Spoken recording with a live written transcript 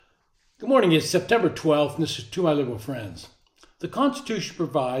Good morning. It's September 12th, and this is To My Liberal Friends. The Constitution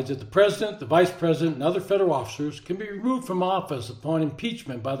provides that the President, the Vice President, and other federal officers can be removed from office upon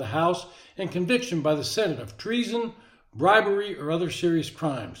impeachment by the House and conviction by the Senate of treason, bribery, or other serious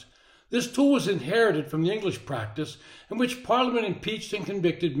crimes. This tool was inherited from the English practice in which Parliament impeached and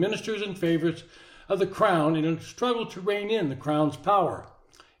convicted ministers and favorites of the Crown in a struggle to rein in the Crown's power.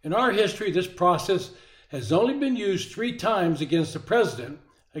 In our history, this process has only been used 3 times against the President,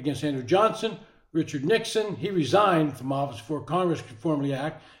 against Andrew Johnson, Richard Nixon, he resigned from office before Congress could formally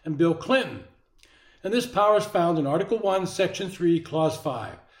act, and Bill Clinton. And this power is found in Article 1, Section 3, Clause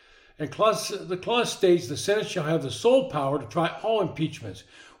 5. And the clause states the Senate shall have the sole power to try all impeachments.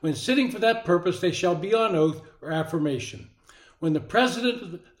 When sitting for that purpose, they shall be on oath or affirmation. When the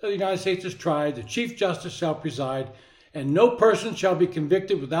President of the United States is tried, the Chief Justice shall preside, and no person shall be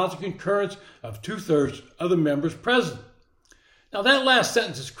convicted without the concurrence of 2/3 of the members present. Now that last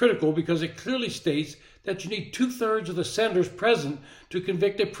sentence is critical because it clearly states that you need 2/3 of the senators present to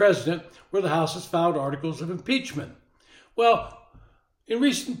convict a president where the House has filed articles of impeachment. Well, in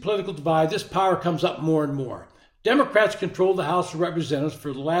recent political divide, this power comes up more and more. Democrats controlled the House of Representatives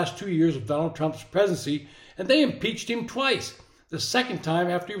for the last 2 years of Donald Trump's presidency, and they impeached him twice, the second time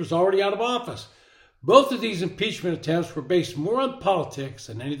after he was already out of office. Both of these impeachment attempts were based more on politics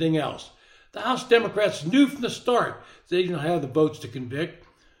than anything else. The House Democrats knew from the start they didn't have the votes to convict.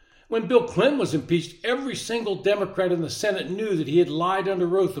 When Bill Clinton was impeached, every single Democrat in the Senate knew that he had lied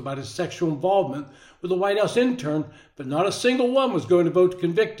under oath about his sexual involvement with a White House intern, but not a single one was going to vote to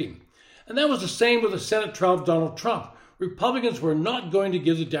convict him. And that was the same with the Senate trial of Donald Trump. Republicans were not going to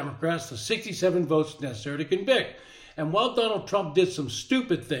give the Democrats the 67 votes necessary to convict. And while Donald Trump did some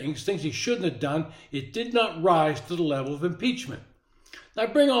stupid things he shouldn't have done, it did not rise to the level of impeachment. Now, I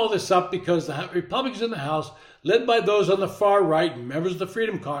bring all this up because the Republicans in the House, led by those on the far right and members of the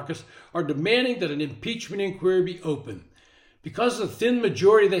Freedom Caucus, are demanding that an impeachment inquiry be opened. Because of the thin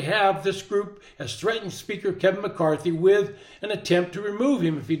majority they have, this group has threatened Speaker Kevin McCarthy with an attempt to remove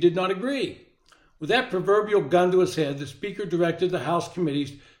him if he did not agree. With that proverbial gun to his head, the Speaker directed the House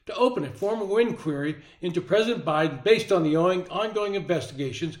committees to open a formal inquiry into President Biden based on the ongoing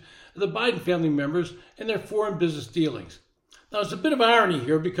investigations of the Biden family members and their foreign business dealings. Now, there's a bit of irony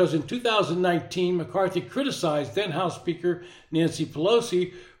here because in 2019, McCarthy criticized then House Speaker Nancy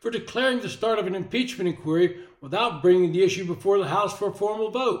Pelosi for declaring the start of an impeachment inquiry without bringing the issue before the House for a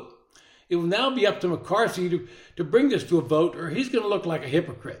formal vote. It will now be up to McCarthy to bring this to a vote, or he's going to look like a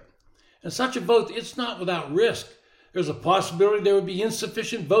hypocrite. And such a vote, it's not without risk. There's a possibility there would be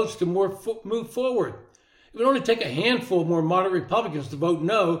insufficient votes to move forward. It would only take a handful of more moderate Republicans to vote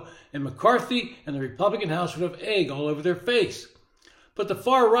no, and McCarthy and the Republican House would have egg all over their face. But the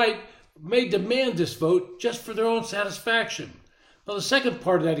far right may demand this vote just for their own satisfaction. Now, the second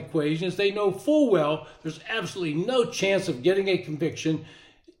part of that equation is they know full well there's absolutely no chance of getting a conviction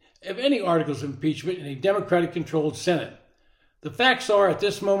of any articles of impeachment in a Democratic-controlled Senate. The facts are, at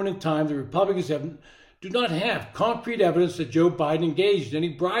this moment in time, the Republicans do not have concrete evidence that Joe Biden engaged in any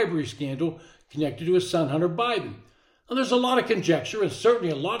bribery scandal connected to his son, Hunter Biden. Now, there's a lot of conjecture and certainly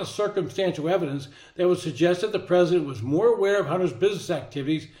a lot of circumstantial evidence that would suggest that the president was more aware of Hunter's business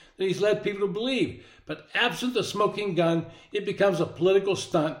activities than he's led people to believe. But absent the smoking gun, it becomes a political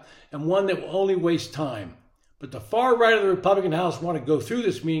stunt and one that will only waste time. But the far right of the Republican House want to go through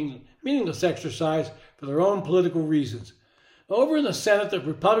this meaningless exercise for their own political reasons. Over in the Senate, the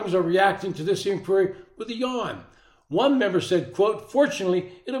Republicans are reacting to this inquiry with a yawn. One member said, quote, "Fortunately,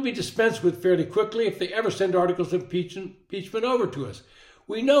 it'll be dispensed with fairly quickly if they ever send articles of impeachment over to us.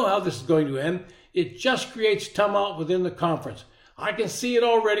 We know how this is going to end. It just creates tumult within the conference. I can see it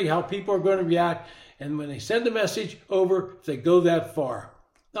already, how people are going to react, and when they send the message over, if they go that far."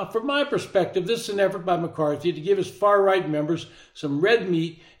 Now, from my perspective, this is an effort by McCarthy to give his far-right members some red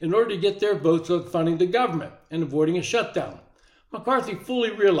meat in order to get their votes on funding the government and avoiding a shutdown. McCarthy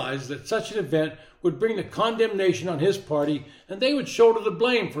fully realized that such an event would bring the condemnation on his party, and they would shoulder the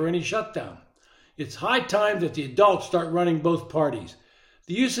blame for any shutdown. It's high time that the adults start running both parties.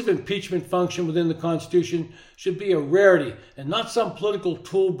 The use of impeachment function within the Constitution should be a rarity and not some political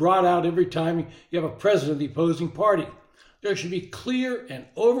tool brought out every time you have a president of the opposing party. There should be clear and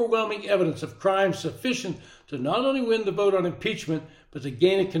overwhelming evidence of crime sufficient to not only win the vote on impeachment, but to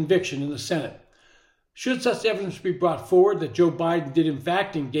gain a conviction in the Senate. Should such evidence be brought forward that Joe Biden did in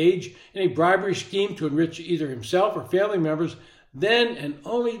fact engage in a bribery scheme to enrich either himself or family members, then and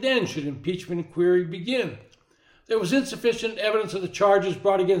only then should impeachment inquiry begin. There was insufficient evidence of the charges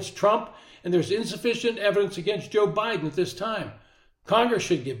brought against Trump, and there's insufficient evidence against Joe Biden at this time. Congress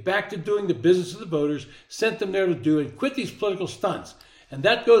should get back to doing the business of the voters sent them there to do and quit these political stunts And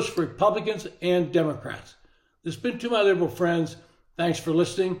that goes for Republicans and Democrats. This has been To My Liberal Friends. Thanks for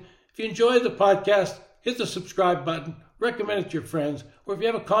listening. If you enjoyed the podcast, hit the subscribe button, recommend it to your friends, or if you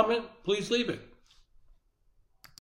have a comment, please leave it.